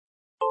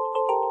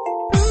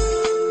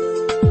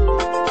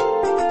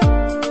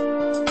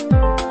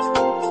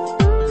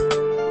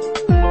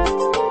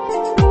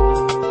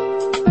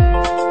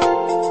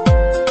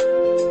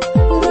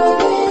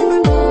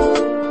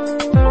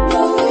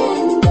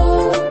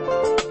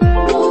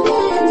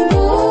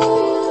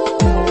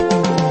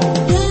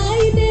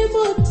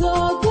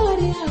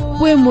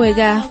we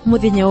mwega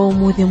muthenya wa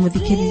umuthi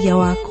muthikiriria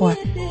wakwa.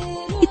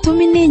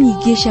 Itumi nĩ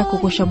nyingĩ cia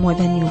kũgoca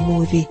Mwathani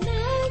umuthi.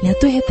 Nĩ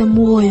atuhete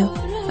muoyo,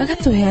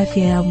 agatuhe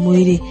afya ya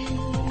mwĩrĩ,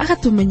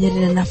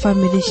 agatumenyerera na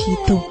family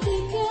citũ.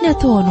 Nĩ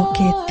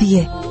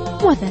atuhonoketie.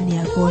 Mwathani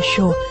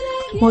agocwo.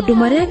 Maũndũ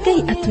marĩa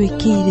Ngai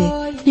atwĩkĩire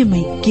nĩ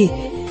maingĩ.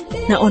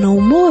 Na ona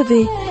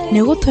umuthi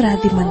nĩ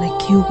gũtũrathima na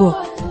kiugo.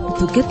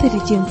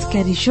 Mũtungatĩri James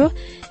Karisho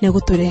nĩ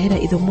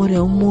gũtũrehera ithomo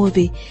rĩa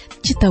umuthi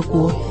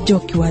chitagwo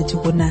Njoki wa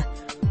Njuguna.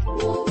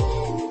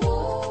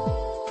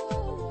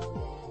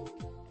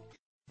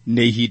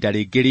 Nĩ ihinda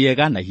rĩngĩ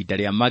rĩega na ihinda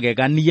rĩa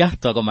magegania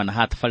twagomana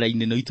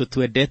hatafara-inĩ no itũ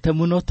twendete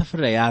mũno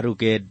tafara ya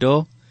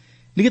rũgendo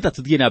nĩgetha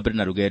tũthiĩ na mbere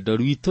na rũgendo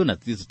rwitũ na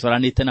tũthiĩ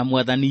tũtwaranĩte na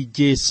Mwathani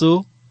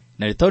Jesũ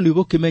na rĩtao nĩ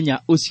gũkĩmenya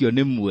ũcio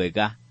nĩ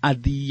mwega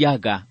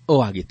athiaga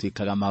o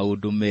agĩtwĩkaga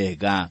maũndũ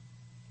mega.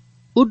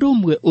 Ũndũ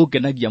ũmwe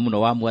ũngenagia mũno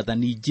wa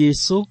Mwathani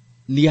Jesũ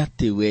nĩ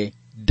atĩ we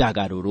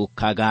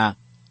ndagarũrũkaga.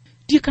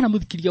 Kana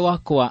mũthikiria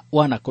wakwa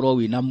wanakorwo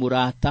wĩna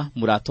murata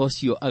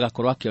ũcio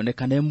agakorwo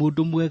akĩonekana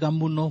mũndũ mwega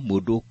mũno,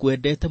 mũndũ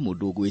ũkwendete,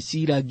 mũndũ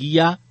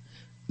ũgwĩciragia,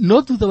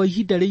 no thutha wa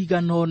ihinda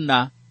rĩigana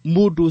ũna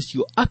mũndũ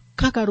ũcio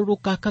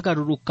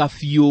akagarũrũka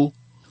biũ,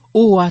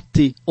 ũũ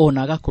atĩ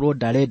ona agakorwo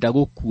ndarenda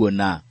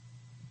gũkuona.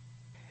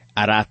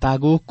 Arata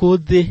gũkũ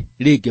thĩ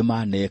rĩngĩ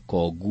maneka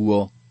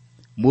ũguo.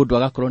 Mũndũ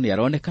agakorwo nĩ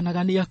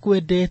aronekanaga nĩ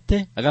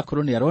akwendete,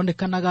 agakorwo nĩ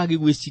aronekanaga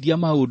agĩgwĩciria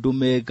maũndũ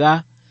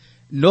mega,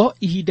 no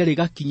ihinda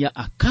rĩgakinya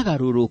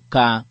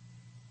akagarũrũka,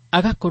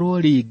 agakorwo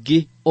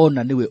rĩngĩ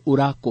ona niwe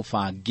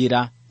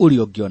ũrakũbangira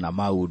ũrĩa ũngĩona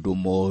maũndũ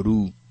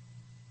moru.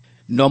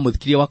 No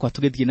mũthikiria wakwa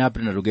tũgĩthiĩ na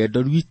mbere na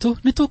rũgendo rwitũ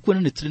nĩ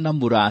tũkuona nĩ tũrĩ na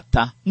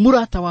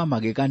murata wa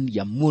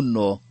magegania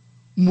mũno,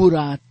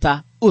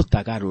 murata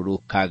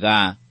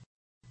ũtagarũrũkaga.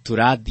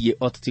 Tũrathiĩ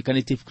o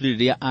tũtuĩkanĩtie ibuku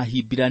rĩrĩa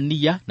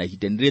Ahibirania na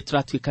ihinda nĩrĩ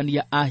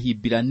tũratuĩkania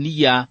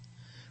Ahibirania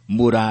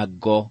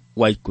mũrango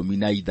wa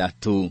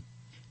 13.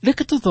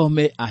 Reke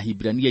tũthome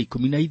Ahibirania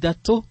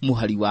 13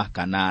 mũhari wa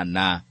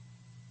 8.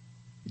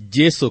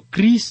 Jesu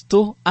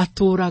Kristo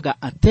atũraga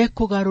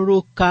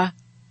atekũgarũrũka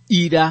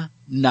ira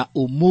na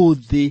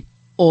umuthi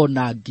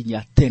ona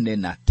nginya tene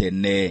na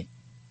tene.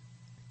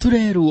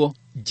 Turerwo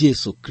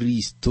Jesu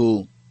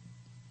Kristo.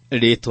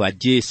 Rĩtwa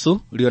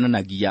Jesu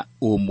rĩonanagia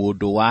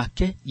ũmũndũ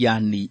wake,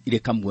 yani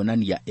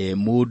rĩkamuonania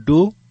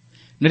mũndũ.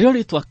 Narĩo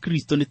rĩtwa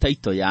Kristo nĩ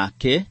taito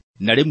yake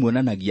na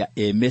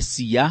rĩmuonanagia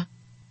Mesia,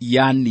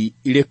 yani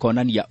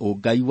rĩkonania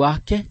ũngai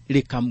wake,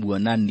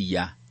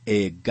 rĩkamuonania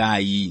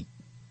Ngai.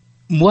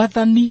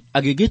 Mwathani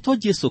agĩgĩtwo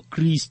Jesu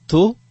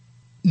Kristo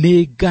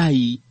nĩ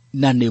Ngai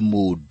na nĩ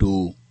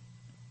mũndũ.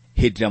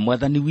 Hĩndĩ ĩrĩa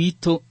Mwathani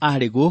witũ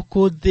arĩ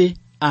gũkũ thĩ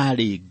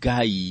arĩ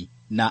Ngai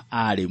na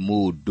arĩ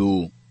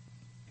mũndũ.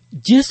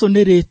 Jesu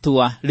nĩ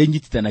rĩtwa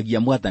rĩnyitithanagia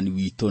Mwathani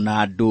witũ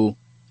na andũ.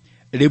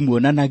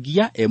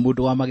 Rĩmuonanagia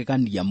mũndũ wa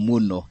magegania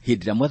mũno. Hĩndĩ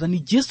ĩrĩa Mwathani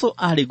Jesu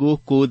arĩ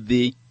gũkũ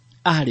thĩ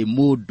arĩ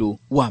mũndũ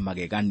wa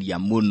magegania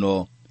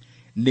mũno.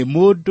 Nĩ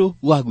mũndũ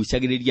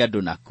wagucagĩrĩria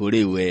andũ na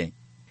kũrĩ we.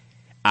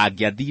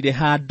 Angĩathire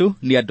handũ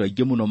nĩ andũ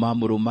aingĩ mũno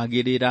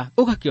mamũrũmagĩrĩra,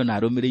 ũgakĩona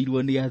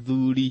arũmĩrĩirwo nĩ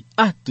athuri,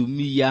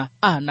 atumia,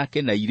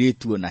 anake na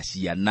airĩtu na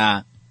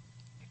ciana.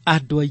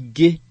 Andũ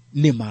aingĩ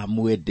nĩ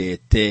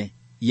mamwendete,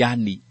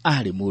 yani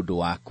arĩ mũndũ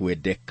wa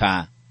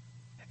kwendeka.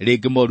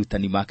 Rĩngĩ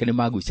morutani make nĩ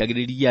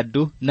magucagĩrĩria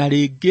andũ, na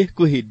rĩngĩ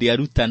kwĩ hĩndĩ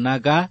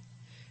arutanaga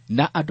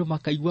na andũ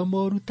makaigua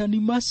morutani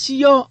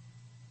macio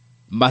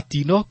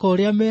matinoka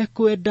ũrĩa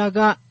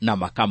mekwendaga na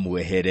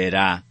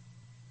makamweherera.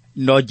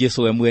 No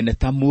Jesu we mwene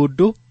ta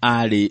mũndũ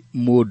arĩ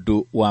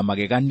mũndũ wa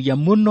magegania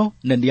mũno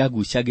na nĩ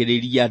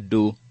agucagĩrĩria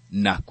andũ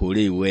na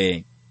kũrĩ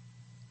we.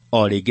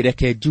 O rĩngĩ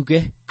reke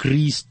njuge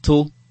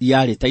Kristo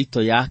yarĩ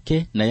taito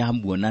yake na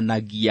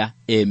yamuonanagia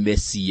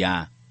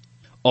Mesia.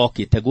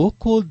 Okĩte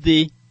gũkũ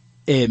thĩ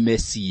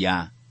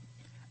Mesia.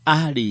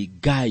 Arĩ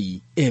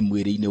Ngai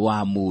mwĩrĩ-inĩ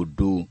wa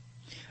mũndũ.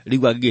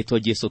 Rĩu agĩgĩtwo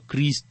Jesu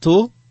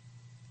Kristo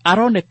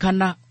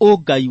aronekana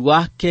ũngai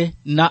wake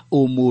na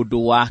ũmũndũ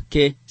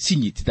wake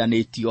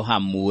cinyitithanĩtio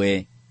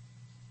hamwe.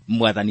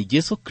 Mwathani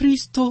Jesu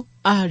Kristo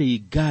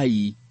arĩ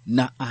Ngai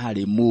na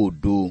arĩ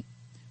mũndũ.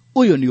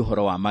 Ũyũ nĩ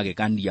ũhoro wa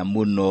magegania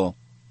mũno.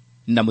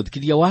 Na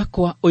mũthikiria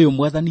wakwa, ũyũ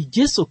Mwathani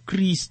Jesu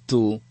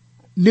Kristo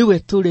niwe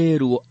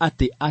tũrerwo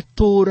atĩ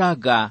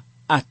atũraga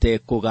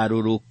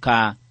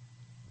atekũgarũrũka.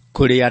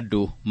 Kũrĩ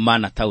andũ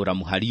manataũra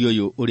mũhari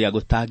ũyũ ũrĩa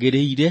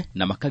gũtagĩrĩire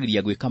na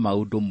makagiria gwĩka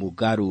maũndũ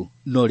mũgarũ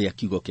no rĩa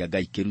kiugo kĩa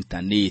Ngai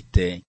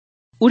kĩrutanĩte.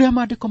 Ũrĩa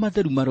maandĩko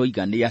matheru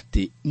maroiga nĩ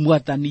atĩ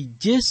Mwathani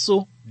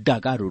Jesu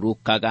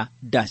ndagarũrũkaga,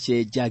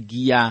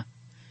 ndacenjagia,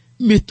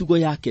 mĩtugo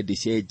yake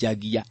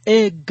ndĩcenjagia,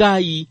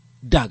 Ngai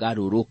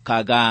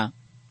ndagarũrũkaga.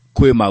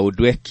 Kwĩ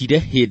maũndũ ekire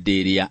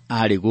hĩndĩ ĩrĩa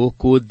arĩ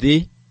gũkũ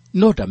thĩ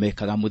no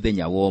ndamekaga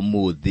mũthenya wa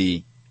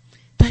ũmũthĩ.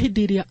 Ta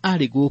hĩndĩ ĩrĩa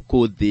arĩ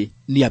gũkũ thĩ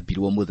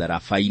nĩambirwo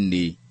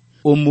mũtharaba-inĩ.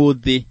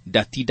 Ũmũthĩ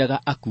ndatindaga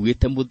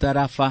akuĩte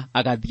mũtharaba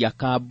agathiĩ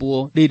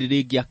akambwo, rĩrĩ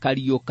rĩngĩ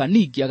akariũka,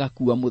 ningĩ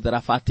agakuua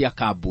mũtharaba atĩ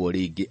akambwo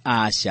rĩngĩ.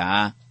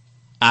 Aca,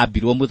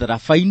 ambirwo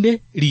mũtharaba-inĩ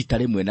rita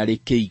rĩmwe na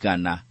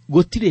rĩkĩigana.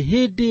 Gũtirĩ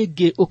hĩndĩ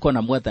ĩngĩ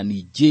ũkona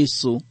Mwathani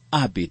Jesu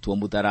ambĩtwo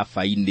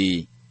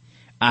mũtharaba-inĩ.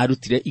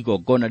 arutire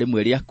igongona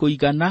rimwe rĩa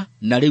kũigana,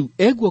 na rĩu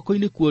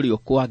guoko-inĩ kwa ũrĩo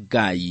kwa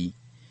Ngai,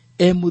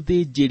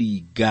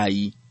 mũthĩnjĩri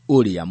Ngai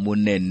ũrĩa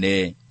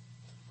mũnene.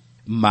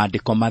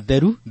 Maandĩko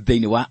matheru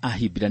thĩinĩ wa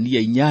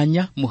Ahibirania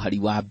 8 mũhari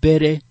wa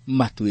mbere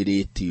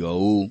matwĩrĩte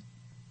ũũ: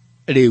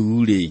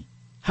 rĩu-rĩ,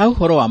 hau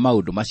horo wa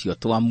maũndũ macio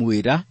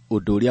twamwĩra,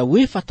 ũndũ ũrĩa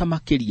wĩ bata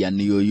makĩria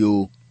nĩ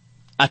ũyũ,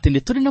 atĩ nĩ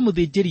tũrĩ na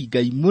mũthĩnjĩri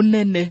Ngai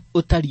mũnene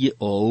ũtariĩ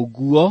o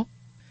ũguo,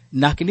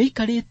 nake nĩ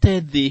aikarĩte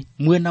thĩ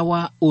mwena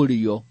wa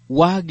ũrĩo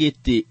wa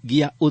gĩtĩ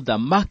gĩa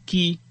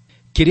ũthamaki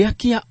kĩrĩa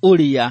kĩa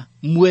ũrĩa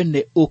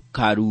mwene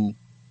ũkaru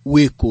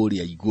wĩ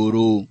kũrĩa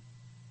igũrũ.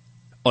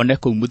 One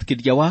kũu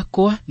mũthikĩrĩria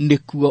wakwa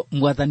nĩkuo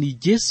Mwathani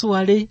Jesũ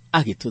arĩ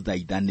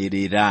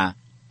agĩtũthaithanĩrĩra.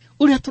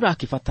 Ũrĩa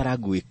tũrakĩbatara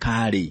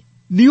gwĩka-rĩ,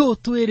 nĩ ũũ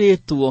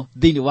twĩrĩtwo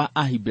thĩinĩ wa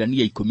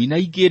Ahibirania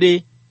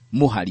 12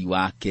 mũhari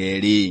wa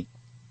 2.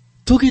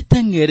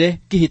 Tũgĩteng'ere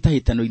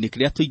kĩhĩtahĩtano-inĩ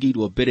kĩrĩa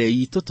tũigĩirwo mbere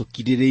itũ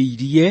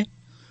tũkirĩrĩirie,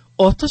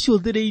 o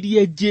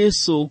tũcũthĩrĩirie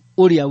Jesũ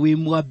ũrĩa wĩ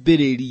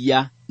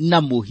mwambĩrĩria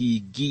na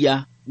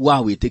mũhingia wa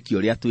wĩtĩkio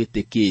ũrĩa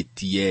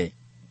twĩtĩkĩtie.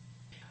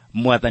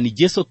 Mwathani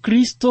Jesũ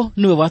Kristo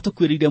nĩwe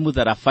watũkuĩrĩire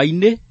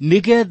mũtharaba-inĩ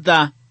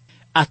nĩgetha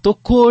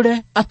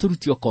atũkũre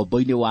atũrutie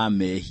ũkombo-inĩ wa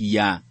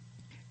mehia.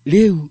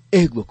 Rĩu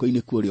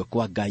guoko-inĩ kwa ũrĩo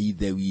kwa Ngai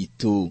Ithe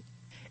witũ.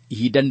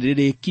 Ihinda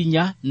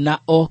nĩrĩkinya na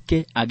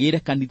oke agĩre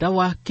kanitha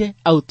wake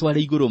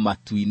aũtware igũrũ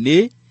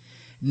matu-inĩ,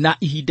 na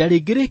ihinda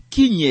rĩngĩ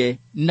rĩkinye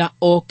na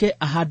oke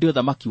ahande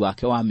ũthamaki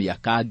wake wa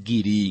mĩaka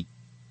 1000.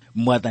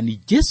 Mwathani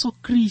Jesũ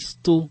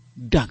Kristo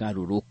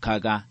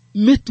ndagarũrũkaga,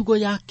 mĩtugo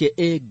yake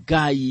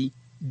Ngai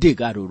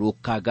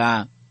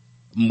ndĩgarũrũkaga.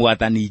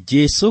 Mwathani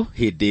Jesũ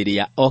hĩndĩ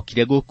ĩrĩa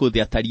okire gũkũ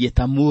thĩ atariĩ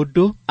ta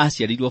mũndũ,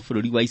 aciarĩirwo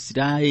bũrũri wa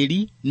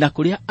Isiraeli, na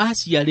kũrĩa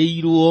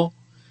aciarĩirwo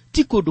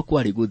ti kũndũ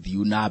kwarĩ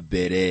gũthiu na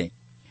mbere.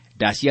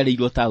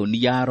 Ndaciarĩirwo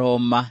taũni ya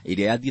Roma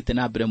ĩrĩa yathiĩte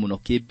na mbere mũno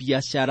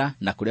kĩbiacara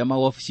na kũrĩa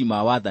mawobici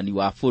ma wathani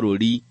wa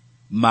bũrũri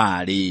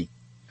marĩ.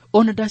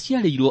 Ona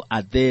ndaciarĩirwo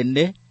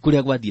Athene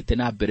kũrĩa gwathiĩte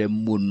na mbere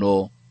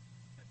mũno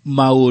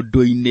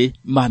maũndũ-inĩ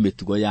ma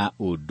mĩtugo ya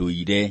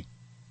ũndũire.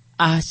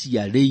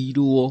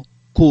 Aciarĩirwo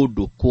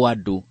kũndũ kwa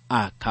andũ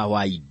a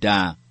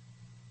kawaida.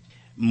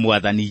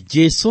 Mwathani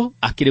Jesũ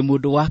akĩrĩ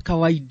mũndũ wa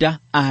kawaida,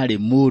 arĩ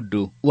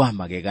mũndũ wa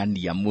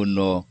magegania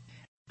mũno.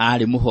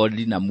 Arĩ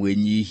mũhoreri na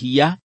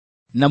mwĩnyihia,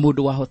 na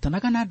mũndũ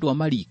wahotanaga na andũ a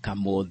marika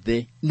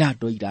mothe na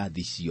andũ a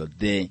irathi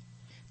ciothe.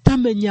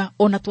 Tamenya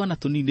ona twana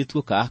tũnini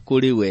tuokaga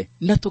kũrĩ we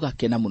na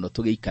tũgakena mũno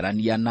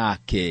tũgĩikarania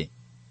nake.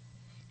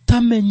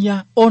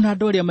 Tamenya ona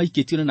andũ arĩa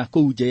maikĩtio na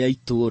kũu nja ya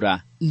itũũra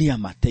nĩ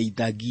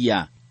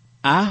amateithagia.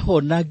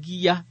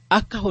 Ahonagia,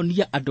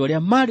 akahonia andũ arĩa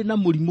marĩ na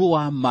mũrimũ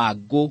wa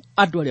mangũ,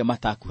 andũ arĩa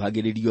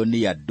matakuhagĩrĩrio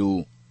nĩ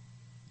andũ.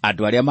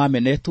 Andũ arĩa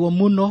mamenetwo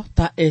mũno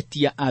ta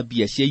etia a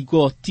mbia cia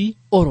igoti,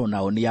 oro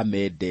nao nĩ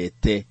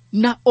amendete,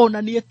 na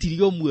ona nĩ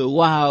etirio ũmwe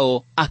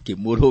wao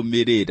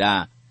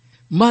akĩmũrũmĩrĩra.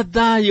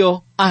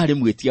 Mathayo arĩ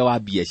mwĩtia wa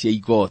mbia cia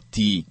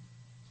igoti.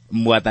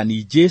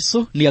 Mwathani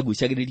Jesũ nĩ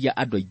agucagĩrĩria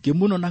andũ aingĩ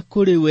mũno na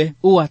kũrĩ we,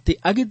 ũũ atĩ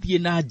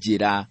agĩthiĩ na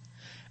njĩra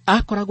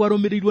akoragwo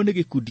arũmĩrĩirwo nĩ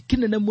gĩkundi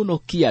kĩnene mũno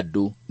kĩa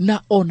andũ,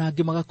 na ona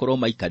angĩ magakorwo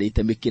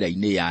maikarĩte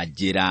mĩkĩra-inĩ ya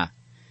njĩra.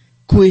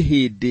 Kwĩ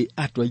hĩndĩ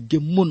andũ aingĩ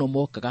mũno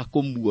mokaga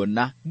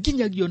kũmuona,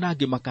 nginyagia ona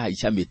angĩ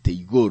makahaica mĩtĩ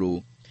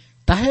igũrũ.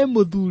 Ta he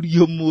mũthuri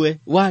ũmwe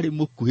warĩ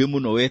mũkuhĩ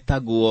mũno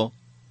wetagwo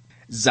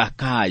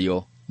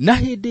Zakayo, na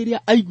hĩndĩ ĩrĩa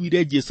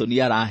aiguire Jesũ nĩ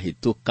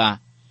arahĩtũka,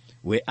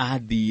 we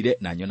athire,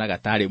 na nyonaga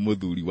tarĩ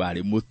mũthuri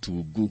warĩ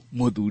mũtungu,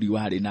 mũthuri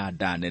warĩ na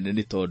nda nene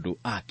nĩ tondũ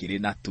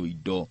akĩrĩ na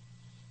tũindo.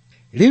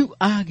 Rĩu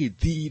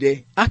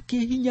agĩthire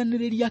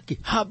akĩhinyanĩrĩria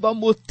akĩhamba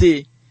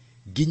mũtĩ,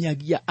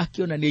 nginyagia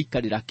akĩona nĩ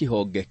aikarĩra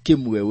kĩhonge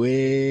kĩmwe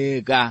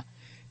wega,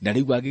 na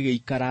rĩu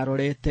agĩgĩikara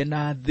arorete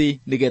na thĩ,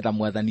 nĩgetha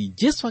Mwathani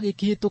Jesũ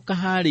agĩkĩhĩtũka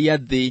harĩa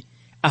thĩ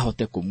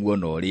ahote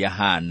kũmuona ũrĩa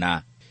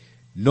hana.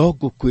 No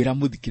ngũkwĩra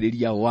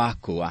mũthikĩrĩria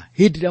wakwa,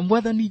 hĩndĩ ĩrĩa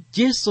Mwathani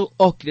Jesũ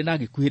okire na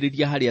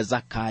agĩkuhĩrĩria harĩa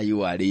Zakayo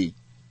arĩ,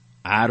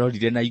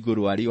 arorire na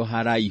igũrũ arĩ o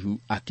haraihu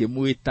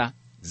akĩmwĩta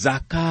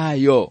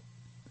Zakayo.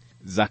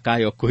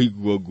 Zakayo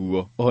kũigua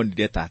ũguo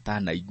onire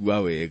atanaigua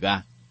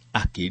wega,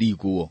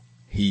 akĩrigwo,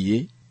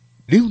 hiĩ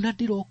rĩu na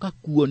ndĩroka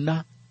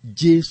kuona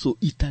Jesũ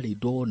itarĩ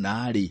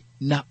ndona-rĩ,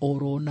 na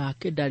oro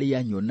nake ndarĩ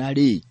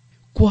anyona-rĩ,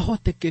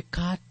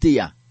 kwahotekeka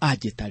atĩa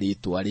anjĩta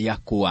rĩĩtwa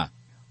rĩakwa?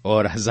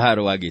 O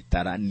Lazaro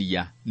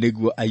agĩtarania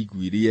nĩguo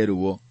aiguire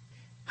ruo.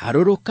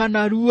 Harũrũka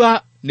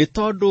narua, nĩ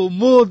tondũ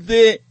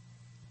ũmũthĩ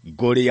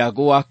ngũrĩa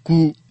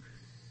gwaku.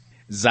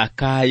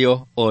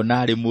 Zakayo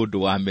ona arĩ mũndũ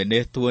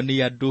wamenetwo nĩ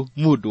andũ,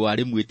 mũndũ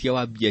warĩ mwĩtia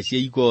wa mbia cia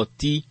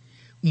igoti,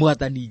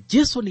 Mwathani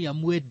Jesũ nĩ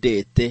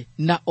amwendete,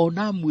 na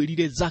ona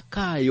amwĩrire,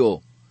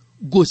 Zakayo,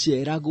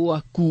 ngũcera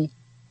gwaku,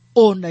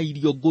 ona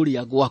irio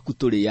ngũrĩa gwaku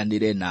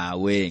tũrĩanĩre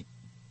nawe.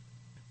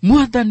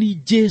 Mwathani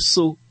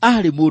Jesũ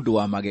arĩ mũndũ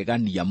wa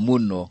magegania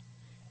mũno,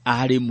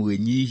 arĩ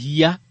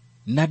mwĩnyihia,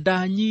 na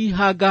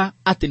ndanyihaga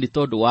atĩ nĩ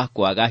tondũ wa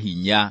kwaga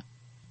hinya.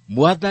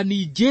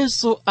 Mwathani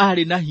Jesũ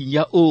arĩ na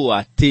hinya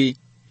ũũ atĩ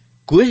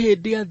kwĩ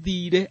hĩndĩ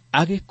athire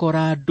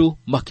agĩkora andũ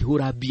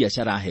makĩhũra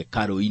biacara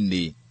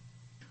hekarũ-inĩ.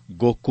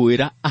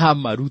 ngũkwĩra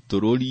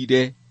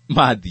amarutũrũrire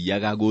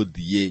mathiaga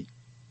gũthiĩ.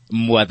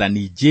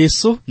 Mwathani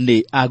Jesu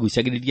nĩ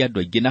agucagĩrĩria andũ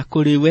aingĩ na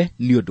kũrĩ we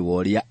nĩ ũndũ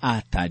wa ũrĩa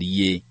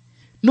atariĩ.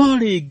 No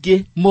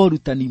rĩngĩ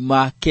morutani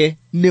make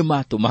nĩ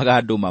matũmaga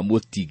andũ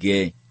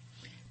mamũtige.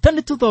 Ta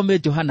nĩ tũthome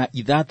Johana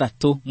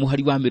 6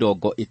 mũhari wa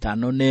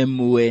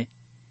 51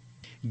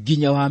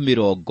 nginya wa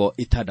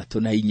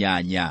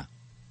 68.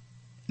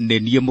 Nĩ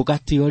niĩ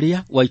mũgate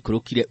ũrĩa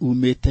waikũrũkire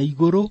umĩte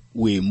igũrũ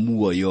wĩ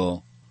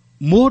muoyo.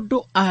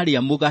 Mũndũ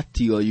arĩa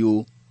mũgate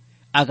ũyũ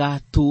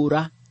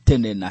agatũũra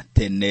tene na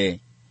tene.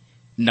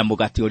 Na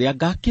mũgate ũrĩa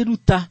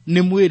ngakĩruta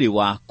nĩ mwĩrĩ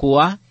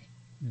wakwa,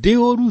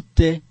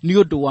 ndĩũrute nĩ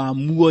ũndũ wa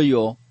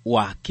muoyo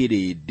wa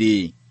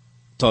kĩrĩndĩ.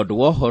 Tondũ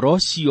wa ũhoro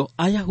ũcio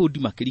Ayahudi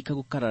makĩrika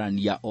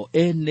gũkararania o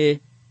ene,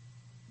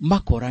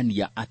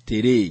 makorania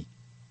atĩrĩ,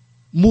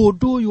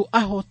 mũndũ ũyũ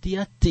ahote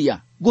atĩa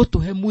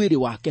gũtũhe mwĩrĩ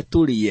wake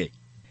tũrĩe?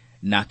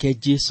 Nake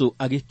Jesu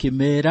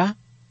agĩkĩmeera,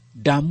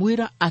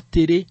 ndamwĩra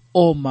atĩrĩ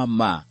o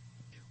mama,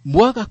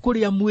 mwaga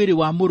kũrĩa mwĩrĩ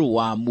wa mũrũ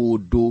wa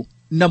mũndũ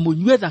na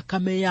mũnyue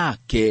thakame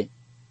yake,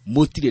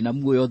 mũtirĩ na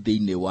muoyo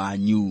thĩinĩ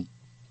wanyu.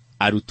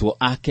 Arutwo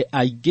ake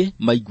aingĩ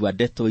maigua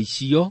ndeto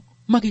icio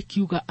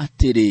magĩkiuga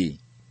atĩrĩ,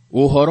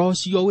 ũhoro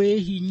ũcio wĩ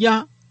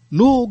hinya,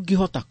 nũ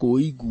ũngĩhota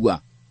kũigua?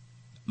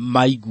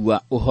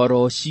 Maigua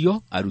ũhoro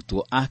ũcio,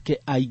 arutwo ake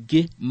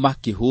aingĩ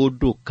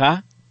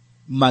makĩhũndũka,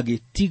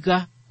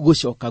 magĩtiga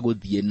gũcoka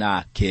gũthiĩ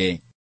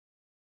nake.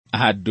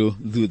 Andũ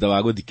thutha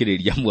wa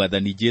gũthikĩrĩria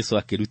Mwathani Jesu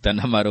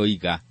akĩrutana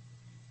maroiga,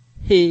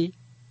 atĩ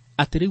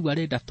rĩu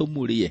arenda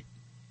tũmũrĩe.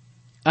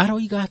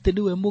 Aroiga atĩ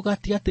nĩwe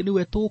mũgate, atĩ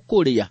nĩwe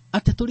tũkũrĩa,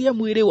 atĩ tũrĩe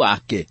mwĩrĩ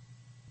wake.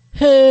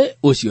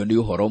 Ũcio nĩ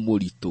ũhoro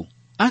mũritũ.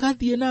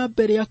 Agathiĩ na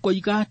mbere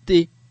akoiga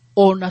atĩ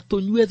ona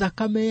tũnyue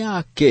thakame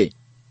yake.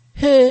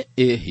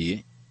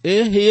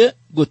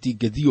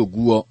 Gũtingĩthiĩ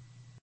ũguo.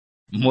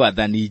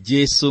 Mwathani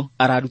Jesu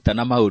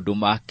ararutana maũndũ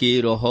ma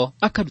kĩroho,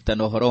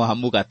 akarutana ũhoro wa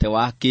mũgate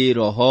wa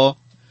kĩroho,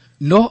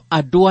 no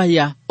andũ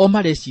aya o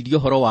mareciria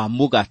ũhoro wa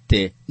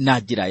mũgate na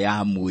njĩra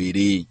ya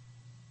mwĩrĩ.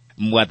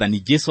 Mwathani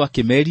Jesu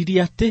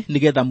akĩmeririe atĩ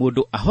nĩgetha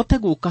mũndũ ahote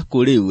gũka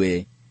kũrĩ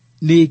we,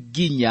 nĩ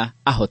nginya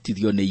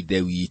ahotithio nĩ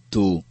Ithe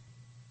witũ.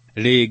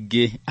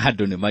 Rĩngĩ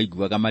andũ nĩ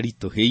maiguaga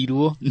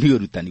maritũhĩirwo nĩ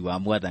ũrutani wa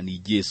Mwathani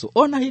Jesu.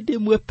 Ona hĩndĩ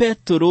ĩmwe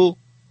Petro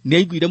nĩ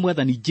aiguire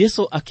Mwathani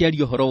Jesu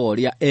akĩaria ũhoro wa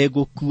ũrĩa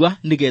egũkua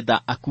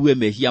nĩgetha akue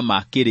mehia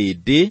ma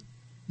kĩrĩndĩ,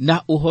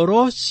 na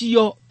ũhoro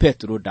ũcio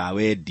Petro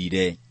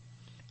ndawendire.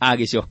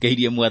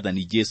 Agĩcokeirie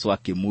Mwathani Jesu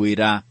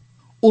akĩmwĩra,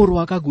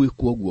 ũroaga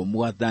gwĩkwo ũguo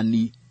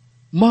Mwathani,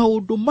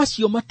 maũndũ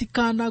macio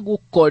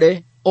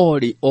matikanagũkore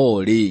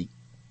orĩ.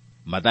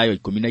 Mathayo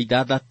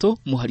 16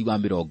 mũhari wa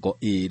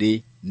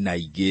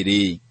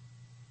 22.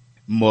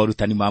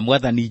 Morutani ma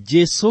Mwathani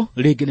Jesu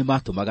rĩngĩ nĩ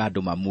matũmaga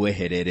andũ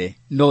mamweherere.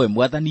 Nowe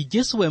Mwathani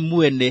Jesu we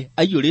mwene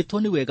aiyũrĩtwo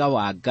nĩ wega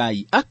wa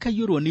Ngai,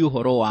 akaiyũrwo nĩ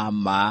ũhoro wa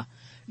ma,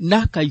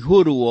 na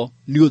akaihũrwo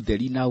nĩ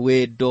ũtheri na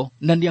wendo,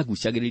 na nĩ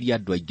agucagĩrĩria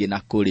andũ aingĩ na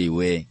kũrĩ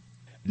we.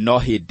 No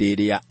hĩndĩ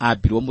ĩrĩa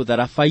ambirwo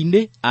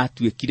mũtharaba-inĩ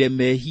atuĩkire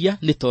mehia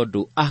nĩ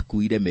tondũ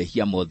akuire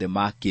mehia mothe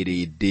ma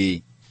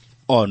kĩrĩndĩ.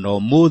 Ona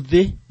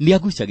ũmũthĩ nĩ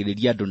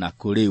agucagĩrĩria andũ na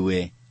kũrĩ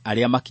we.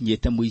 Arĩa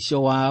makinyĩte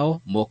mũico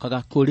wao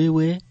mokaga kũrĩ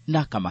we na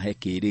akamahe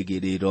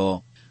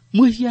kĩĩrĩgĩrĩro.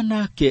 Mwĩhia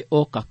nake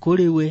oka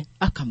kũrĩ we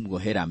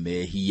akamuohera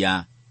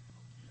mehia.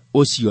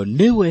 Ũcio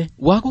nĩwe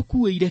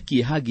wagũkuĩire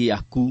kĩeha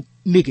gĩaku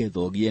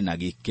nĩgetha ũgĩe na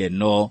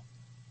gĩkeno.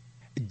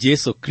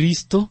 Jesu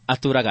Kristo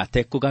atũraga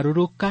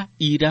atekũgarũrũka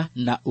ira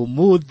na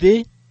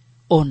ũmũthĩ,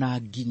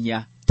 ona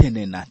nginya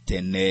tene na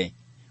tene.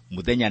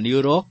 Mũthenya nĩ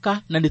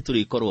ũroka na nĩ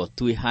tũrĩkorwo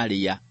twĩ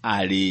harĩa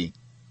arĩ.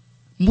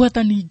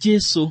 Mwathani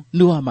Jesu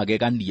nĩ wa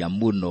magegania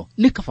mũno,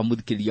 nĩ kaba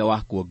mũthikĩrĩria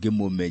wakwa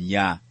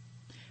ngĩmũmenya.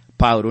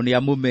 Paulo nĩ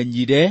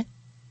amũmenyire,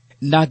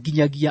 na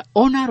nginyagia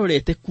ona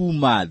arorete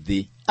kuma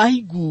thĩ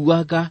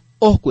aiguaga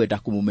o kwenda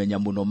kũmũmenya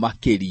mũno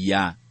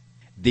makĩria.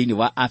 Thĩinĩ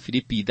wa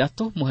Afilipi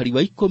 3 mũhari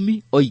wa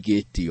 10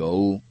 oigĩte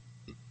ũũ,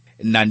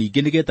 na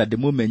ningĩ nĩgetha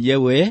ndĩmũmenye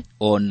we,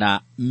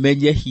 ona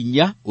menye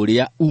hinya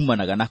ũrĩa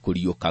umanaga na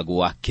kũriũka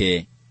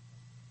gwake.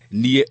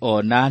 Niĩ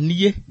ona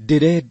niĩ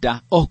ndĩrenda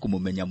o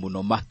kũmũmenya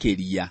mũno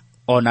makĩria.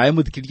 Onawe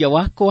mũthikĩrĩria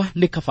wakwa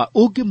nĩ kaba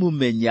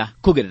ũngĩmũmenya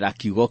kũgerera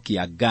kiugo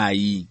kĩa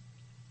Ngai.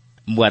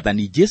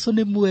 Mwathani Jesu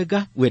nĩ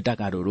mwega, we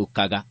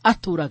ndagarũrũkaga,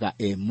 atũraga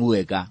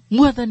mwega.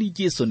 Mwathani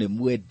Jesu nĩ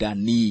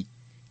mwendani,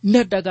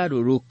 na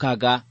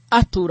ndagarũrũkaga,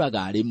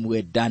 atũraga arĩ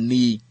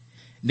mwendani.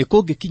 Nĩ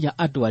kũngĩkinya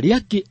andũ arĩa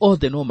angĩ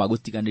othe no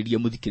magũtiganĩrie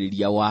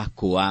mũthikĩrĩria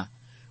wakwa,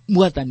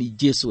 Mwathani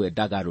Jesu we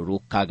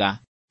ndagarũrũkaga.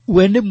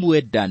 We nĩ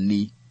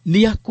mwendani,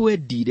 nĩ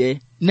akwendire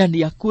na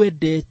nĩ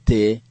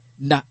akwendete,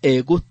 na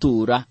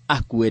egũtũra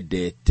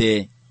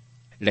akwendete.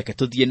 Reke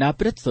tũthiĩ na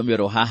mbere tũthome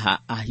oro haha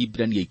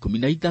Ahibirania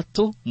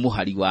 13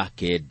 mũhari wa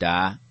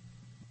 9.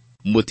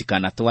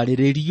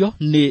 Mũtikanatwarĩrĩrio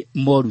nĩ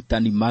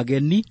morutani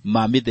mageni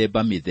ma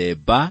mĩthemba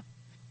mĩthemba,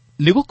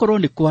 nĩgũkorwo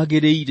nĩ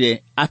kwagĩrĩire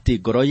atĩ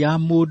ngoro ya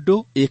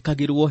mũndũ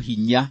ĩkagĩrwo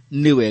hinya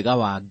nĩ wega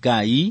wa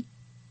Ngai,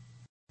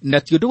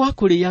 na ti ũndũ wa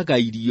kũrĩaga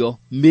irio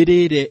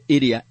mĩrĩre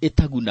ĩrĩa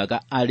ĩtagunaga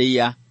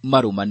arĩa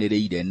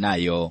marũmanĩrĩire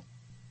nayo.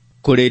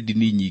 Kũrĩ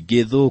ndini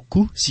nyingĩ thũku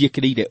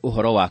ciĩkĩrĩire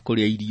ũhoro wa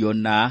kũrĩa irio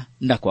na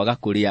kwaga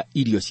kũrĩa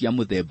irio cia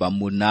mũthemba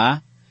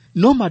mũna,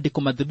 no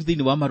maandĩko matheru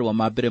thĩinĩ wa marũa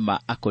ma mbere ma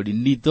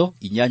Akorinitho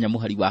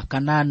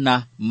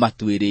 8:8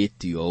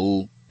 matwĩrĩte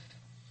ũũ: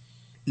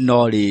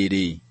 no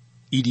rĩrĩ,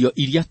 irio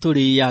iria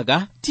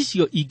tũrĩaga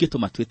ticio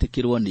ingĩtũma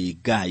twĩtĩkĩrwo nĩ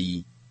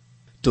Ngai.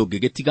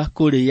 Tũngĩgĩtiga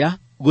kũrĩa,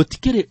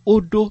 gũtikĩrĩ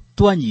ũndũ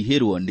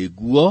twanyihĩrwo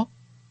nĩguo,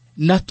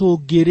 na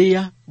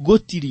tũngĩrĩa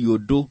gũtirĩ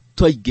ũndũ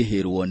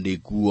twaingĩhĩrwo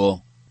nĩguo.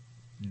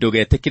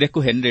 Ndũgetĩkĩre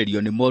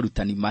kũhenererio nĩ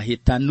morutani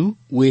mahĩtanu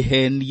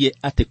wĩhenie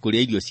atĩ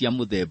kũrĩa irio cia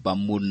mũthemba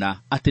mũna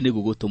atĩ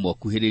nĩguo gũtũma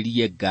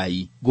ũkuhĩrĩrie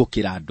Ngai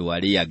gũkĩra andũ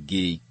arĩa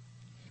angĩ.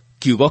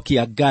 Kiugo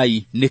kĩa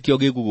Ngai nĩkĩo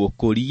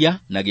gĩgũgũkũria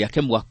na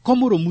gĩake mwako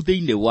mũrũmu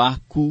thĩinĩ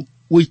waku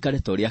ũikare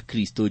ta ũrĩa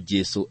Kristo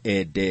Jesu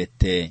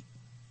endete.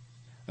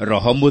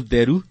 Roho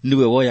Mũtheru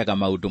nĩwe woyaga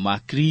maũndũ ma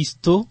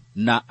Kristo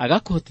na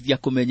agakũhotithia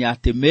kũmenya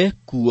atĩ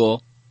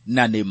mekuo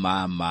na nĩ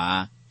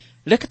mama.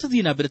 Reke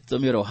tũthiĩ na mbere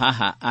tũthome ro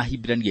haha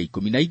Ahibirania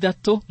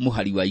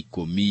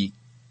 13:10.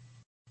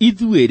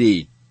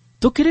 Ithuĩ-rĩ,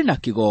 tũkĩrĩ na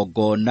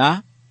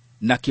kĩgongona,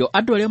 nakĩo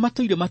andũ arĩa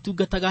matũire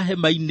matungataga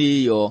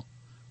hema-inĩ ĩyo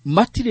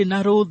matirĩ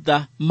na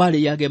rũtha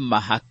marĩage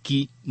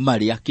mahaki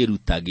marĩa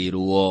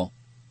kĩrutagĩrwo.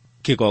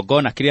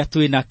 Kĩgongona kĩrĩa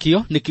twĩ nakĩo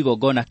nĩ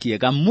kĩgongona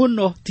kĩega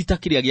mũno, ti ta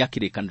kĩrĩa gĩa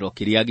kĩrĩkanĩro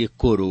kĩrĩa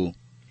gĩkũrũ.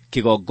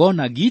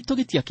 Kĩgongona gitũ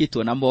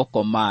gĩtiakĩtwo na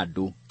moko ma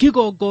andũ,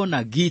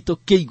 kĩgongona gitũ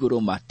kĩ igũrũ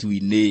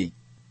matu-inĩ.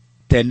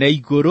 Tene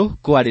igũrũ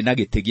kwarĩ na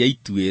gĩtĩ gĩa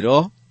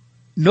ituĩro,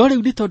 no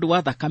rĩu nĩ tondũ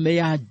wa thakame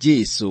ya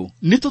Jesu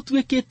nĩ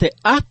tũtuĩkĩte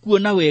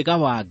akuona wega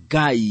wa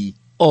Ngai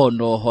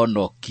ona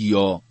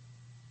ũhonokio.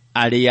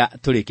 Arĩa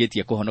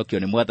tũrĩkĩtie kũhonokio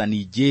nĩ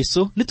Mwathani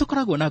Jesu nĩ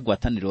tũkoragwo na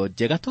ngwatanĩro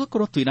njega,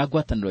 tũgakorwo twĩna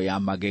ngwatanĩro ya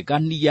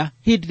magegania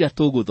hĩndĩ ĩrĩa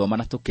tũgũthoma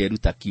na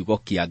tũkeruta kiugo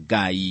kĩa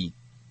Ngai.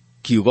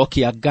 Kiugo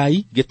kĩa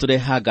Ngai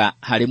gĩtũrehaga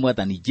harĩ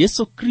Mwathani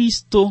Jesu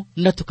Kristo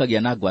na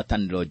tũkagĩa na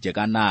ngwatanĩro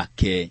njega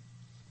nake.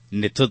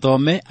 Nĩ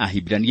tũthome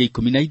Ahibirania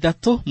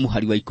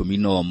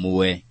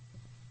 13:11.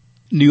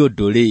 Nĩ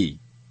ũndũ-rĩ,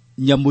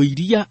 nyamũ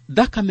iria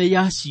thakame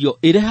yacio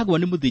ĩrehagwo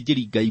nĩ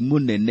mũthĩnjĩri Ngai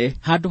mũnene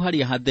handũ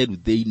harĩa hatheru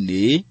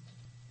thĩinĩ,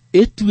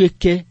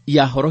 ĩtuĩke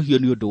yahorohio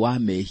nĩ ũndũ wa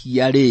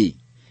mehia-rĩ,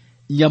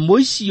 nyamũ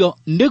icio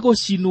nĩ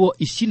gũcinwo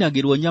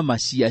icinagĩrwo nyama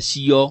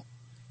ciacio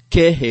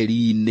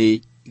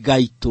keheri-inĩ ga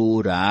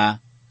itũũra.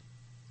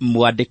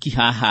 Mwandĩki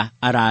haha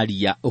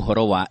araria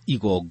ũhoro wa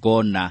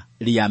igongona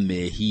rĩa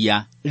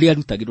mehia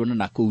rĩarutagĩrwo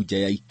na kũu nja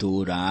ya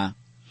itũũra.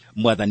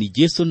 Mwathani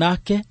Jesu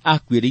nake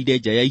akuĩrĩire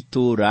nja ya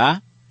itũũra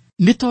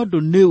nĩ tondũ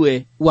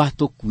nĩwe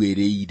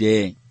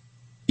watũkuĩrĩire.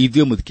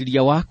 Ithuĩ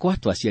mũthikĩria wakwa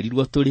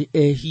twaciarirwo tũrĩ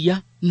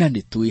ehia na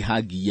nĩ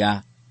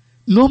twĩhagia,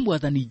 no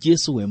Mwathani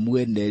Jesu we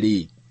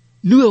mwene-rĩ,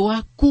 niwe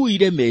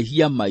wakuire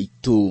mehia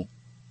maitũ,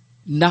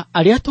 na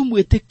arĩa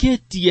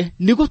tũmwĩtĩkĩtie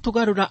nĩ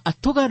gũtũgarũra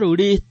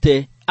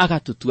atũgarũrĩte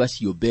agatũtua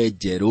ciũmbe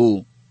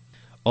njerũ.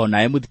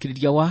 Onawe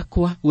mũthikĩrĩria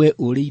wakwa, we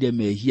ũrĩire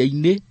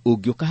mehia-inĩ,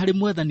 ũngĩũka harĩ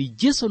Mwathani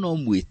Jesu no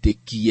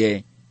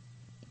mwĩtĩkie,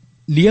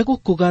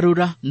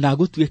 nĩegũkũgarũra na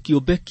gũtue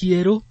kĩũmbe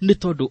kĩerũ nĩ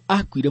tondũ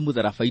akuire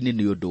mũtharaba-inĩ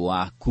nĩ ũndũ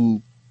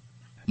waku.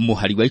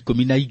 Mũhari wa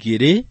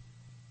 12.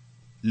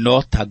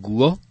 No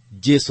taguo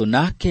Jesu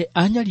nake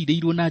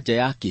anyarirĩirwo na nja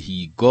ya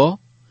kĩhingo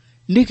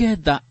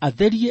nĩgetha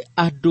atherie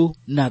andũ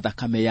na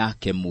thakame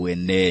yake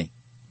mwene.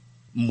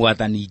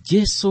 Mwathani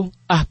Jesu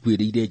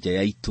akuĩrĩire nja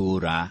ya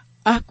itũũra.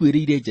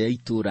 Akuĩrĩire nja ya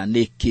itũũra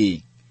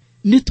nĩkĩ?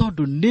 Nĩ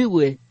tondũ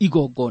nĩwe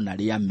igongona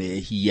rĩa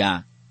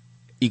mehia.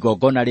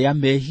 Igongona rĩa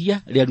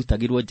mehia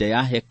rĩarutagĩrwo nja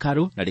ya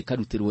hekarũ na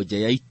rĩkarutĩrwo nja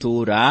ya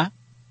itũũra,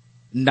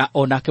 na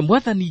onake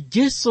Mwathani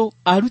Jesu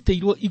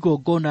arutĩirwo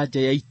igongona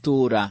nja ya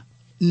itũũra,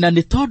 na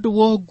nĩ tondũ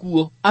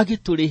woguo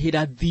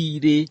agĩtũrĩhĩra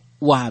thirĩ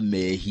wa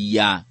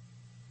mehia.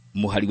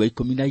 Mũhari wa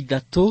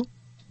 13.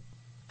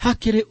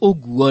 Hakĩrĩ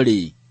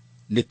ũguo-rĩ,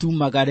 nĩ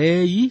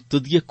tumagarei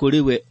tũthiĩ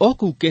kũrĩ we o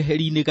kũu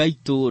keheri-inĩ ga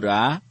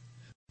itũũra,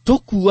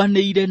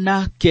 tũkuanĩire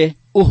nake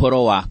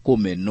ũhoro wa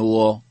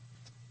kũmenwo.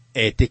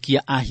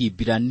 Etĩkia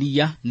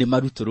Ahibirania nĩ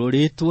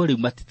marutũrũrĩtwo rĩu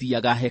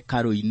matithiaga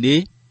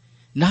hekarũ-inĩ,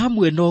 na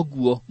hamwe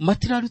noguo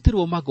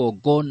matirarutĩrwo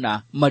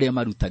magongona marĩa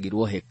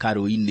marutagĩrwo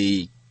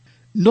hekarũ-inĩ.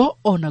 No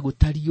ona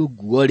gũtari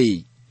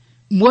ũguo-rĩ,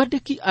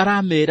 mwandĩki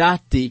aramera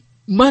atĩ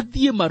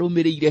mathiĩ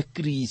marũmĩrĩire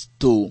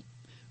Kristo.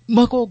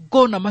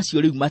 Magongona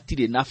macio rĩu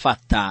matirĩ na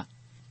bata,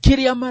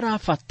 kĩrĩa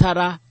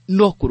marabatara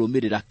no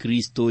kũrũmĩrĩra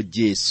Kristo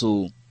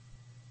Jesu.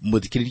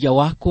 Mũthikĩrĩria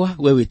wakwa,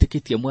 we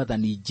wĩtĩkĩtie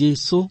Mwathani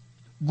Jesu,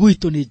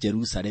 gwitũ nĩ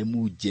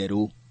Jerusalemu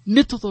njerũ.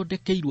 Nĩ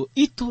tũthondekeirwo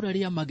itũũra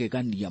rĩa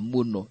magegania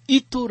mũno,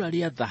 itũũra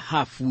rĩa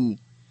thahabu,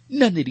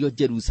 na nĩrĩo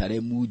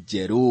Jerusalemu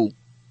njerũ.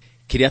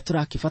 Kĩrĩa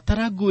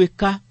tũrakĩbatara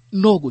gwĩka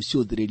no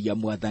gũcũthĩrĩria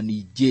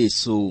Mwathani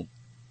Jesu.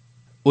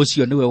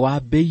 Ũcio nĩwe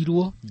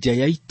wambĩirwo nja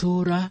ya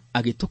itũũra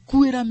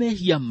agĩtũkuĩra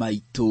mehia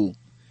maitũ,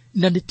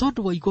 na nĩ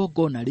tondũ wa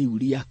igongona rĩu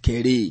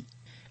rĩake-rĩ,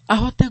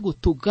 ahote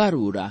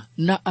gũtũgarũra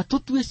na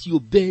atũtue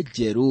ciũmbe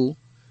njerũ,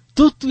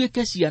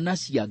 tũtuĩke ciana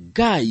cia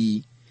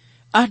Ngai,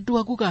 andũ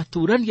a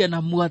gũgatũrania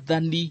na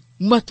Mwathani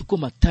matukũ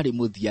matarĩ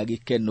mũthia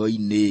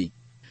gĩkeno-inĩ.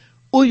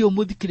 Ũyũ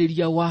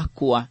mũthikĩrĩria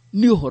wakwa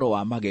nĩ ũhoro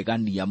wa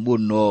magegania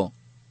mũno.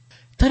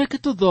 Tareke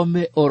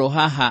tuthome oro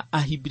haha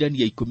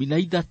Ahibirania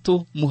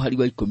 13 muhari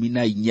wa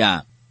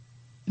 14.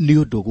 Ni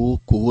undu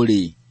guku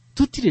ri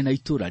tutire na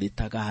itura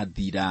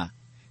ritagathira,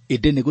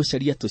 ende ni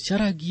gucaria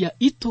tucaragia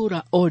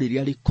itura o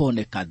riria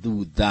rikoneka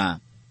thutha.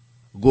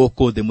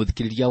 Guku thi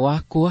muthikiriria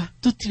wakwa,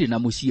 tutire na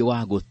mucie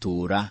wa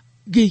gutura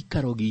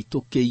giikaro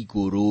gitu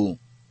kiiguru.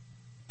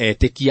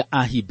 Etekia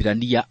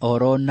Ahibirania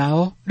oro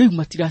nao riu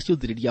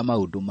matiracuthiriria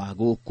maundu ma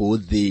guku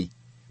thi,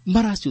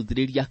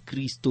 maracuthiriria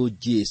Kristo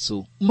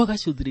Jesu,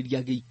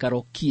 magacuthiriria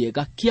giikaro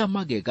kiega kia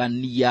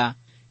magegania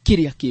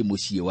kiria ki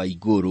mucie wa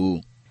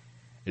iguru.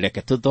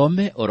 Reke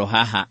tuthome oro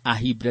haha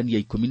Ahibirania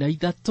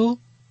 13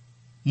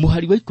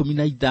 muhari wa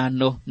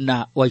 15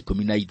 na wa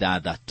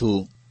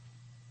 16.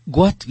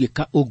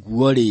 Gwatuika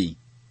uguo ri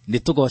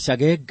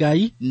nitugocage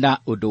Ngai na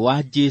undu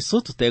wa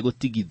Jesu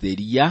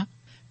tutegutigithiria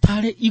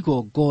tare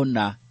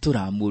igongona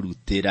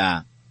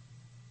turamurutira.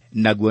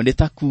 Naguo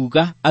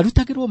nitakuga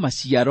arutagirwo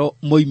maciaro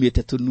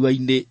moimite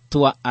tunua-ini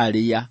twa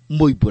aria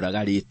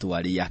moimburaga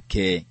ritwa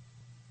riake.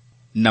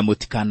 Na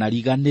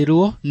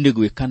mutikanariganirwo ni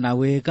gwikana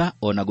wega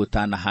ona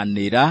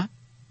gutanahanira,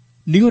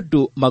 ni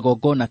undu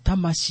magongona ta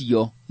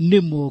macio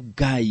nimo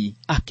Ngai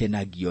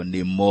akenagio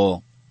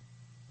nimo.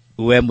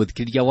 We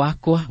muthikiriria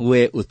wakwa,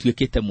 we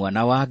utuikite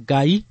mwana wa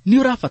Ngai, ni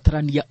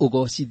urabatarania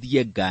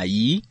ugocithie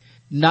Ngai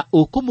na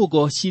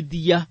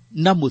ukumugocithia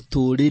na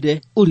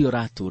muturire uri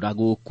uratura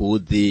guku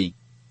thi.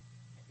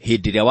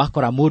 Hindi ria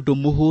wakora mundu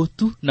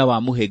muhutu na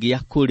wamuhe gia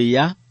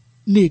kuria,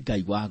 ni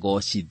Ngai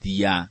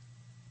wagocithia.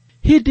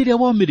 Hindi ria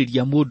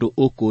womiriria mundu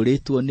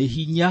ukuritwo ni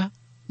hinya,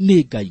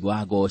 ni Ngai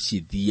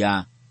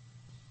wagocithia.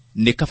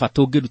 Ni kaba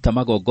tungiruta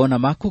magongona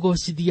ma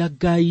kugocithia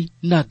Ngai,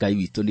 na Ngai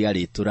witu ni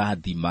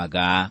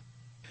ariturathimaga.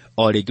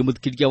 O ringi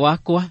muthikiriria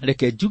wakwa,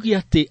 reke njuge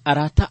ati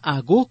arata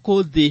a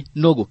guku thi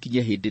no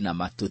gukinye hindi na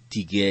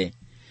matutige.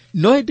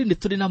 No hindi ni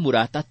turi na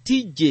murata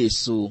ti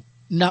Jesu,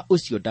 na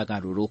ucio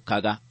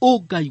ndagarurukaga, o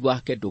Ngai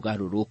wake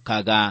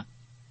ndugarurukaga.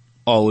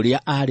 O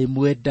uria ari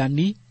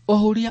mwendani,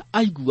 o uria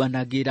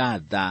aiguanagira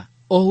tha,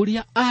 o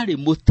uria ari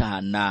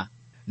mutana,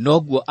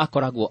 noguo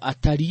akoragwo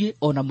atarie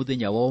ona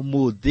muthenya wa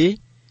umuthi,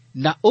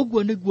 na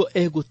uguo niguo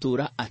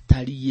egutura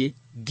atarie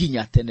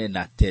nginya tene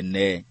na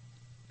tene.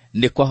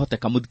 Ni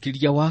kwahoteka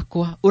muthikiriria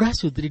wakwa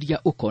uracuthiriria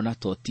ukona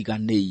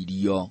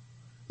totiganeirio,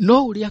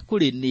 no uria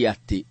kuri ni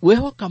ati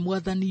wehoka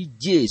Mwathani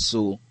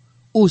Jesu,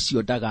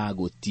 ucio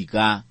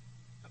ndagagutiga.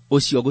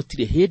 Ucio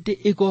gutire hindi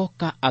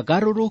igoka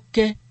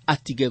agaruruke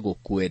atige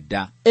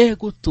gukwenda,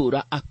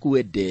 egutura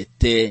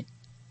akwendete.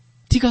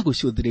 Tiga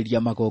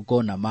gucuthiriria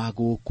magongona ma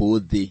guku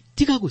thi,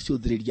 tiga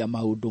gucuthiriria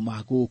maundu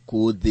ma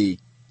guku thi,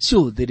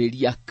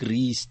 cuthiriria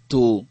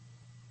Kristo.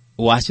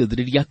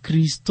 Wacuthiriria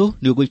Kristo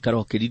ni uguikara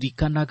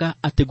ukiririkanaga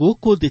ati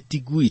guku thi ti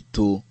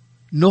gwitu,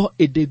 no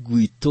ende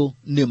gwitu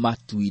ni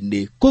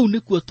matu-ini. Kou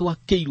nikuo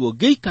twakeirwo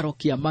giikaro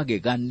kia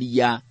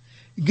magegania,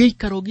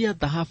 giikaro gia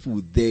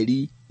thahabu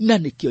theri, na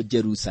nikio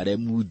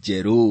Jerusalemu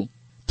njeru.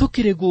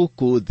 Tukiri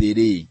guku thi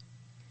ri,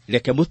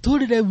 reke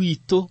muturire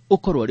witu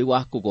ukorwo ri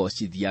wa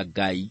kugocithia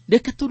Ngai.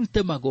 Reke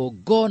turute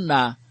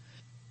magongona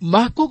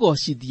ma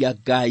kugocithia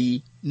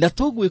Ngai, na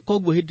tugwika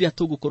uguo hindi ria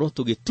tugukorwo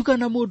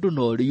tugitugana mundu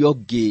na uria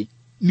ungi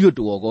ni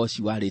undu wa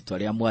ugoci wa ritwa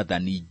ria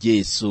Mwathani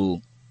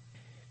Jesu.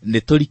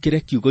 Niturikire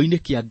kiugo-ini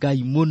kia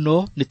Ngai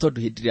muno, ni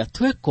tondu hindi ria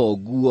tweka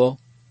uguo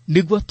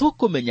niguo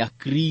tukumenya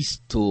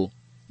Kristo,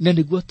 na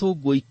niguo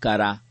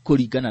tugwikara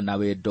kuringana na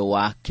wendo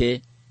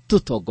wake,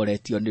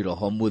 tutongoretio ni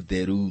Roho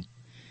Mutheru.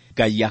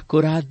 Ngai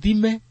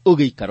akurathime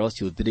ugiikara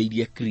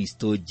ucuthiriirie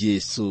Kristo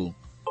Jesu.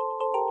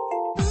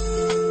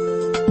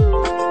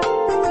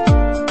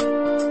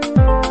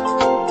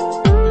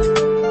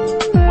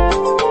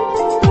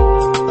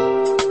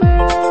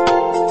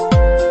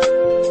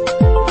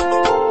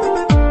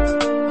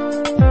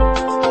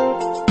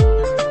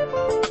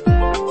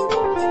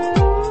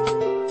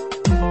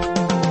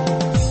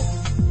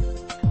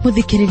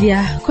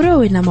 Muthikiriria, kuri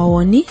wina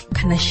mawoni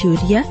kana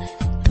ciuria,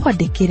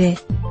 twandikire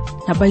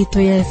namba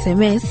itu ya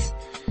SMS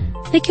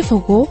ni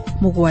 07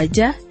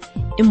 163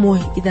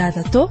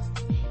 4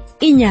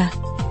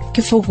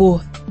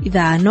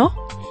 5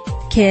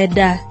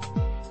 9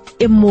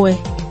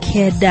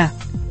 1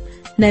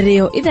 na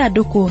rio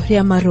ithanduku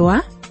ria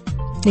marua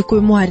ni kwi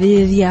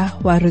muhaririria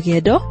wa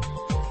rugendo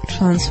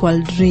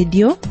Transworld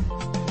Radio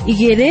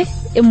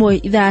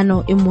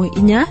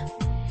 21514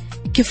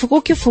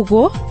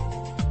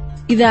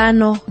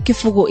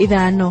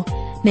 5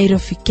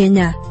 Nairobi,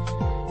 Kenya.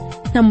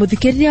 Na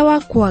muthikiriria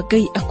wakwa,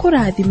 Ngai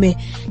akurathime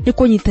ni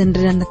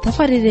kunyitanira na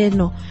tabarire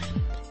no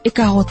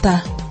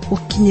ikahota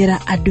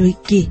gukinyira andu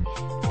aingi.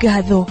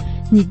 Ngatho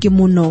nyingi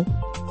muno.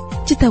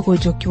 Chitagwo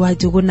Njoki wa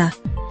Njuguna,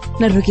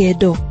 na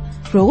rugendo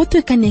rwo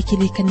gutwikania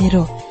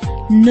kirikaniro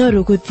no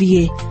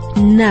ruguthie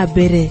na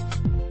mbere.